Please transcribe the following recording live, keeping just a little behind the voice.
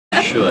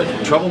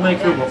should.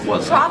 Troublemaker? What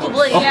was it?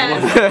 Probably,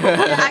 yes.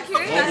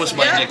 What was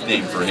my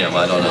nickname for him?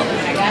 I don't know.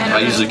 I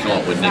usually come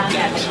up with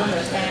nicknames.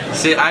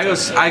 See, I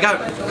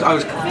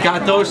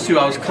got those two.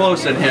 I was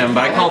close at him,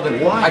 but I called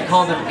him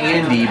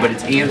Andy, but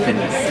it's Anthony.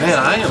 Man,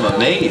 I am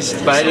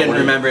amazed. But I didn't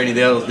remember any of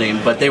the other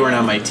names, but they weren't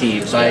on my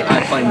team, so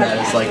I claim that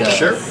as like a...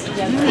 Sure.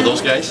 Were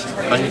those guys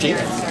on your team?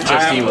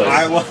 Just he was.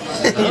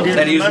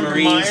 Then he was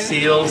Marine,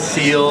 SEAL.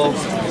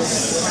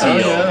 Oh,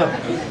 yeah.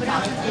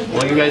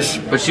 Well, you guys...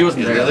 But she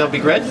wasn't there. They'll be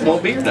great.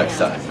 Won't be here next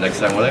time. Next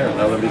time we're there,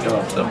 they'll be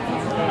coming. So.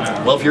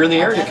 Well, if you're in the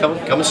area, come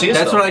and see us.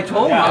 That's what I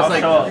told him. I was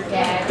like,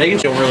 they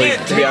can really,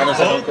 to be honest,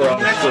 I don't grow up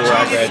in school where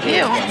I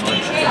graduated.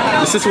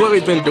 This is what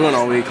we've been doing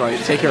all week,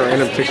 like taking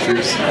random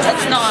pictures.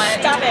 That's not.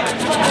 Stop it.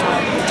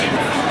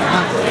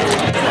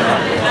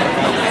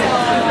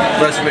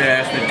 Last minute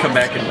asked me to come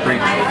back and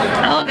preach.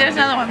 Oh, there's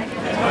another one.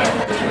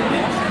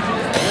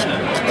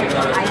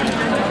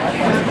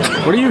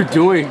 What are you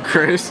doing,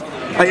 Chris?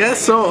 Like,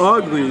 that's so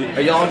ugly.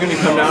 Are y'all going to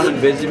come down and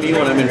visit me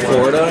when I'm in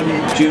Florida in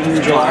June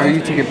and July? Are you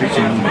taking pictures?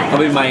 I'll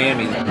be in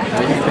Miami.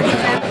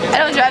 I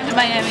don't drive to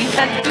Miami.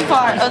 That's too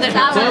far. Oh, there's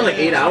It's only like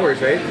 8 hours,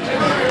 right? 8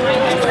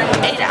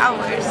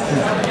 hours.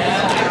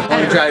 I'm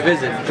going to try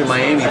visit to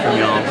Miami from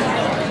y'all.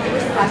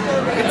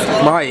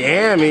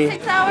 Miami?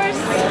 6 hours?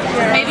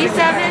 Maybe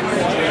 7?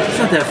 It's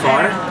not that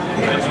far.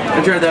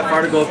 I drive that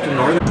far to go up to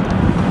Northern.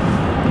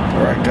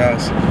 Alright,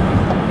 guys.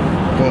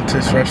 Going to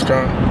this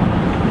restaurant.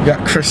 We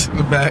got Chris in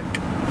the back.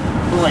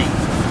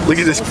 Look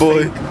at this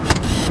boy.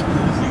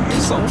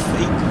 He's so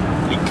fake.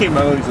 He came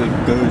out, he's like,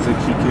 guys, like,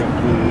 she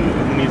can't play.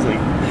 And then he's like,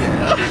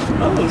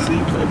 yeah. I was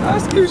asleep. Like, I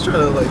was trying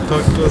to, like,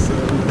 talk to us.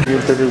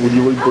 Would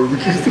you like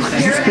barbecue?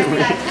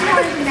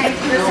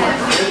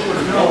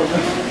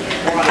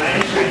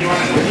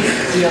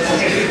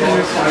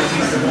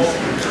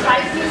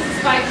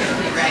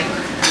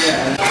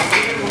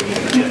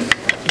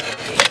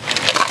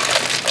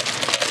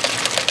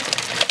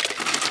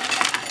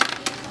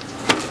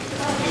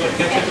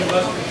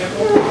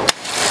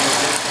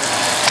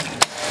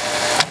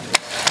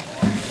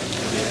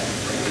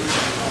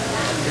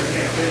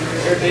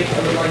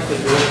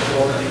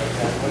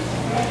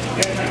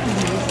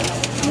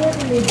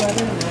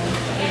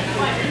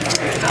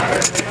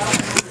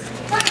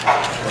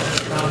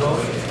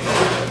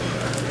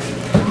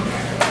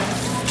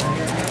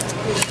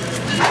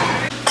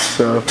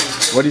 So,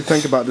 what do you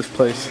think about this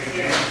place?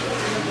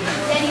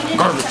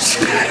 Garbage.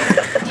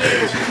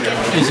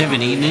 Just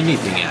haven't eaten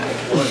anything yet.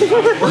 What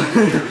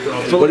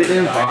do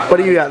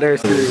you got there?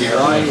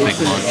 Make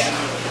lunch.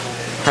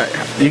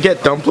 You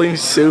get dumpling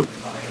soup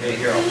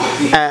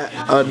at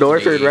a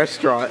Northern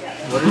restaurant.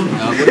 What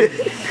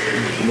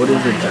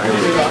is a gyro?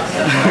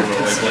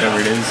 Whatever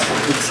it is.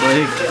 It's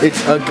like...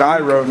 It's a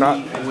gyro, not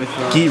with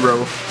gyro.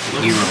 Gyro.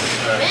 It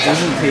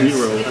doesn't taste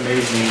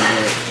amazing,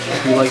 but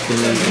if you like the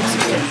name,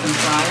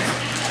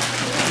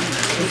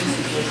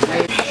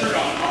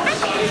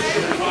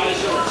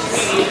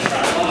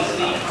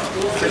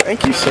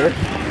 Thank you, sir.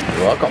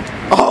 You're welcome.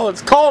 Oh,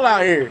 it's cold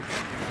out here.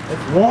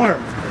 It's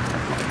warm.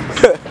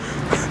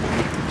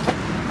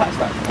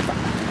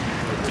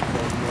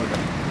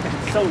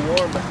 It's so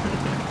warm.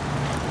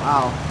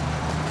 Wow.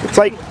 It's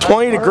like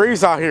 20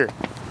 degrees out here.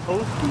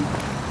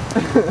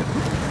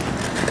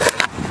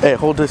 Hey,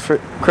 hold this for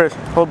Chris.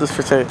 Hold this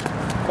for a second.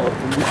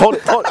 Hold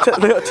it.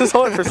 Just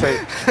hold it for a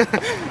second.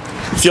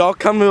 If y'all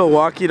come to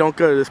Milwaukee, don't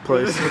go to this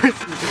place.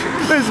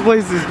 This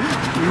place is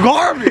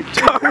garbage.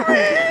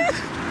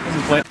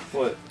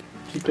 What?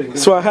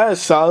 So I had a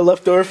salad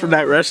left over from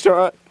that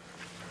restaurant.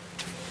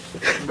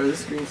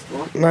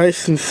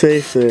 Nice and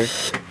safe there.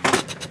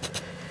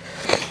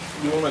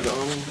 You want to go?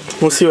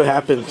 We'll see what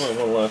happens.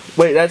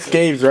 Wait, that's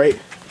Gabe's, right?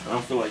 I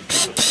don't feel like.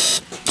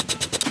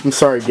 I'm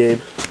sorry, Gabe.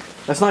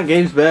 That's not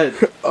Gabe's bed.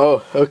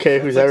 Oh, okay,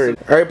 who's ever.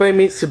 Alright, everybody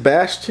meet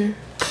Sebastian.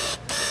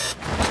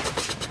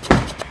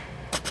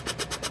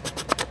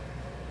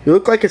 You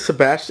look like a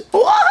Sebastian.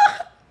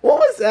 What? What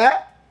was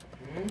that?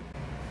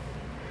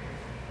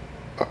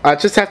 I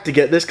just have to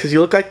get this because you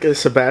look like a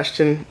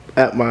Sebastian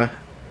at my,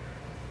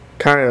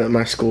 kind of at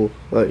my school.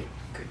 Like.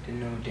 Good to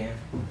know, Dan.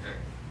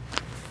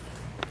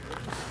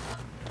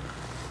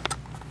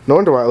 No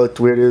wonder why it looked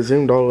weird. It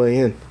zoomed all the way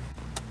in.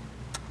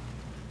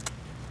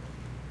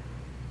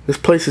 This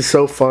place is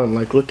so fun.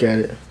 Like, look at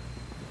it.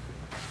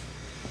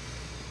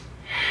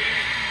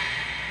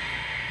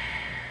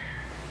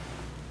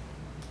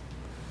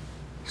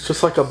 It's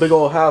just like a big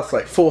old house,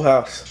 like full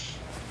house.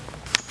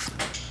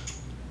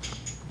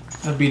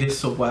 That beat is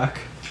so whack.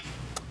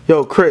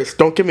 Yo, Chris,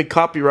 don't get me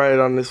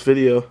copyrighted on this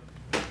video.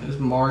 This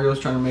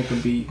Mario's trying to make a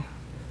beat.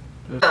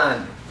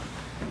 I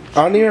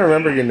don't even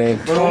remember your name.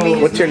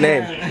 What's your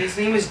name? His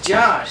name is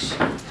Josh.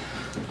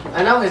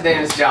 I know his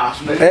name is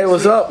Josh, but Hey,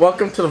 what's up?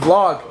 Welcome to the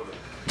vlog.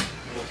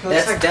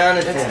 that's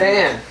Donathan. That's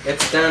Dan.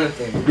 It's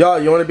Donathan.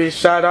 Y'all, you want to be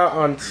shout out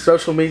on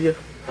social media?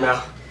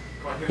 No.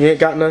 You ain't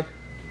got none?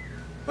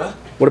 What?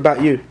 What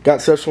about you?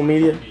 Got social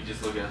media? You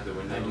just look out the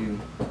window.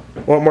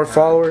 Want more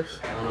followers?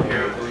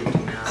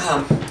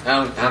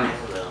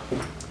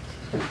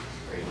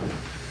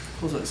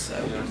 Close at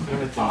 7.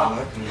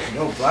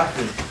 No, black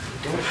is.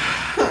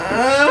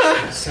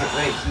 It's not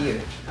right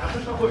here.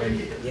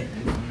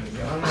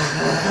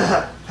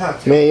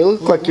 Man, you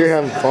look like you're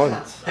having fun.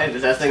 Hey,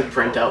 does that thing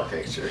print out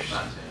pictures?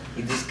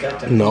 You just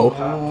got to. No.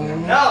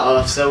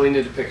 Oh, so we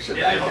need a picture of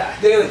that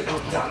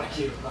guy.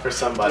 For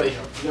somebody.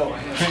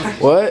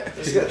 What?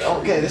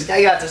 Okay, this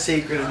guy got the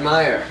secret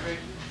admirer.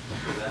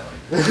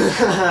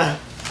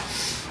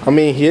 I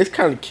mean, he is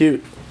kind of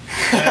cute.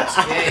 That's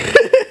gay.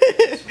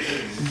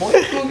 Boy,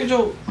 look at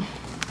your.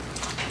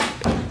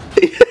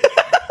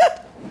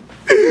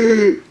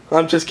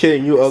 I'm just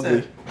kidding. You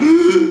ugly.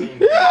 I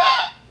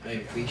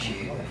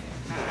appreciate it.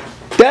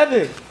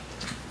 Devin.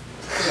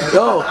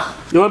 Yo,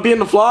 you want to be in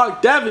the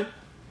vlog, Devin?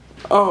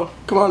 Oh,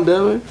 come on,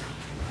 Devin.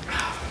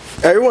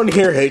 Everyone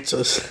here hates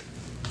us.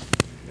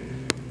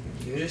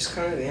 You're just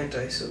kind of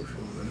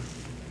antisocial, man.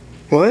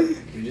 What?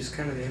 You're just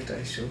kind of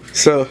antisocial.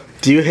 So,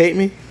 do you hate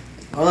me?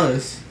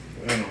 Us.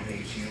 I don't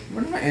hate you.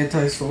 We're not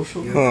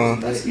antisocial. Aw.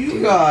 That's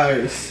you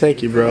guys.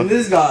 Thank you, bro. And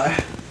this guy.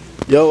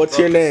 Yo, what's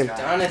your name?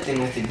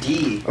 Jonathan with a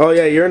D. Oh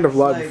yeah, you're in the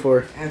vlog Like,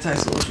 before.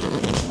 Antisocial.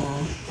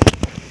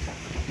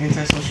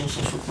 Antisocial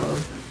social club.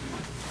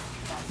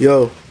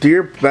 Yo, do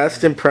your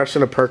best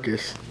impression of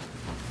Perkis.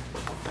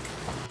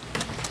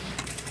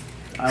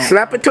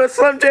 Snap it to a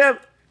Slim Jim.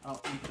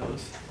 I'll eat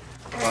those.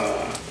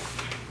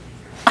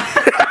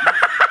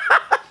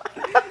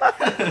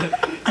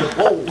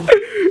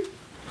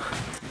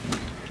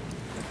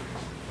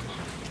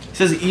 It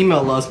says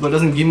email us, but it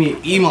doesn't give me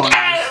an email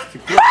address.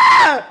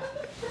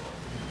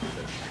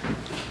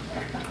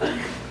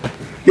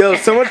 Yo,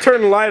 someone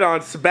turn the light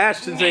on.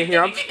 Sebastian's in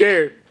here. I'm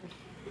scared.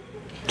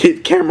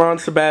 Keep camera on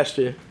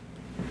Sebastian.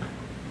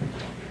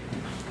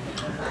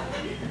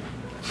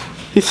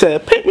 He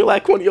said, paint me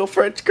like one of your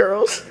French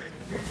girls.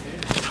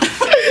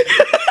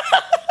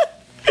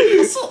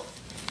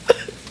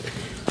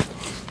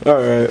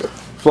 Alright,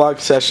 vlog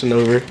session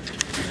over.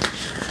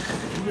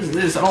 What is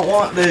this? I don't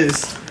want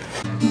this.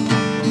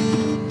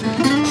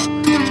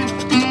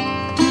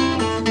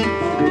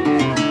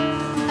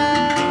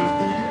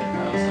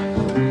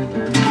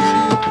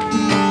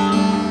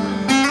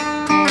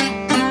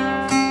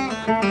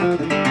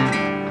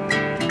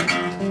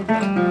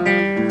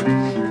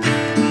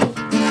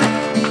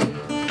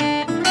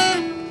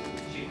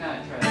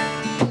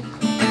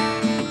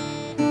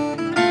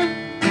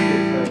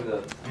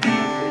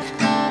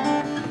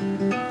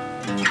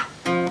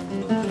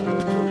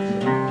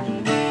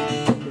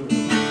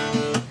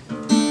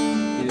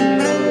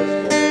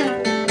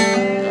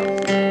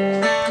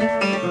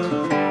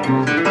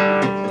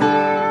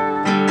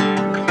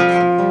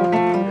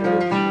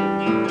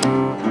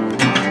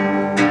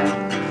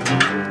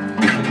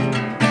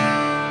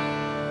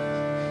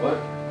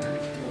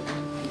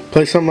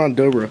 Play something on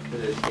Dobro.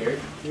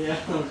 Yeah.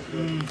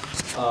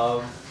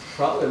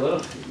 Probably a little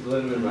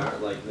bit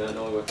about like not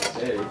knowing what to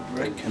say.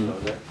 Right.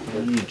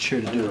 You need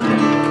sure to do it.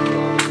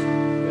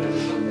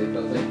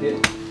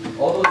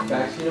 All those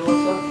facts, you know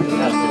what's up?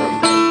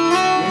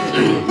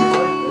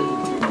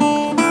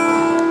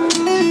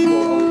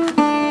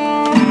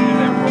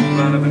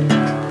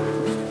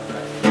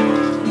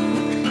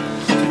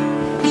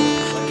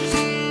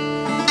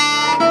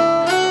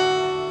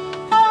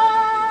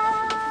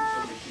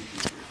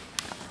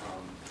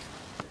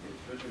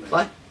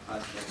 What?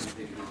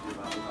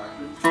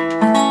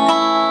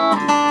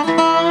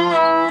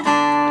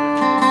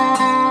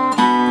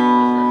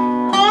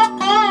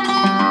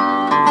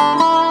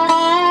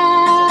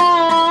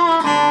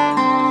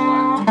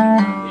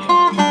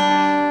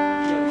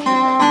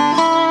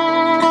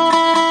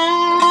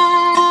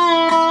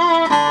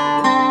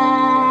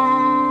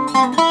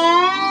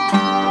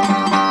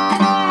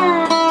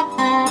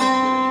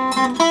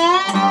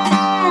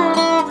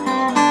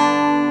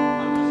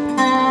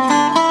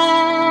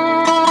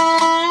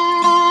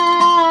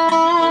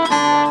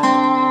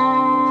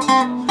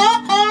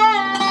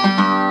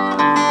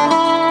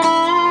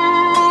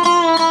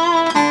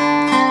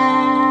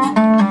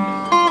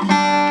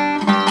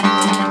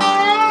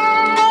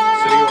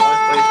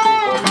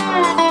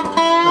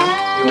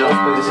 No,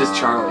 this is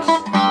Charlie.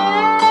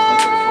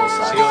 That's the full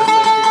size. So you always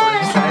play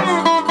 3/4 size?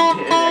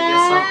 Yeah, I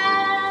guess so.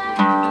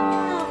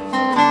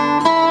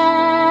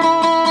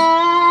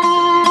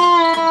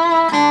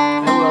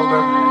 Hey,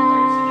 Wilbur.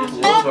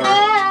 Wilbur.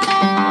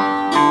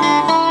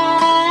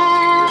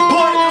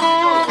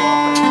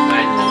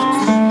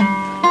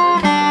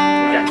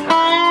 We got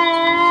time.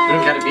 We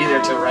don't gotta be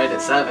there till right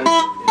at 7.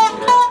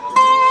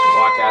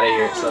 Walk out of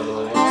here at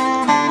 7.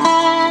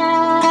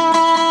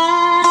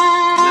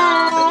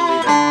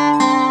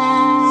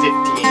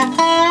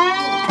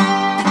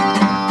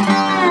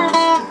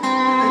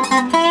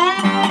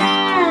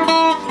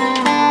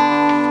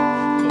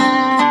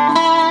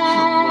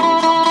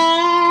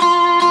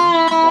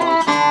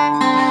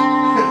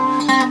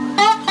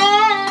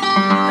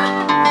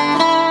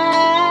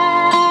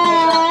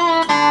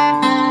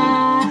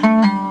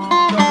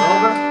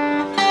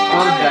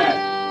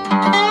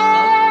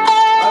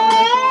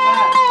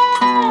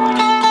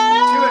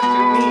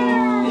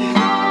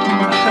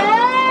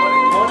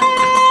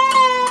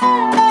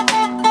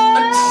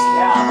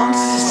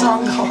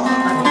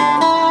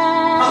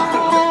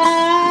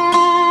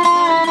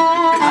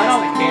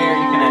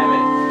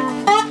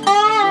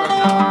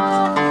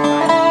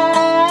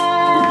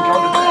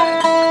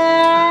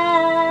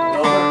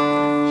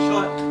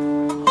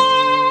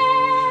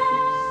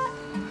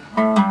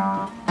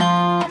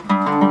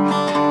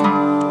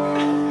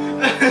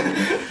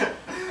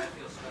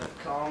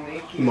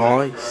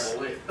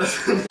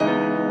 Nice.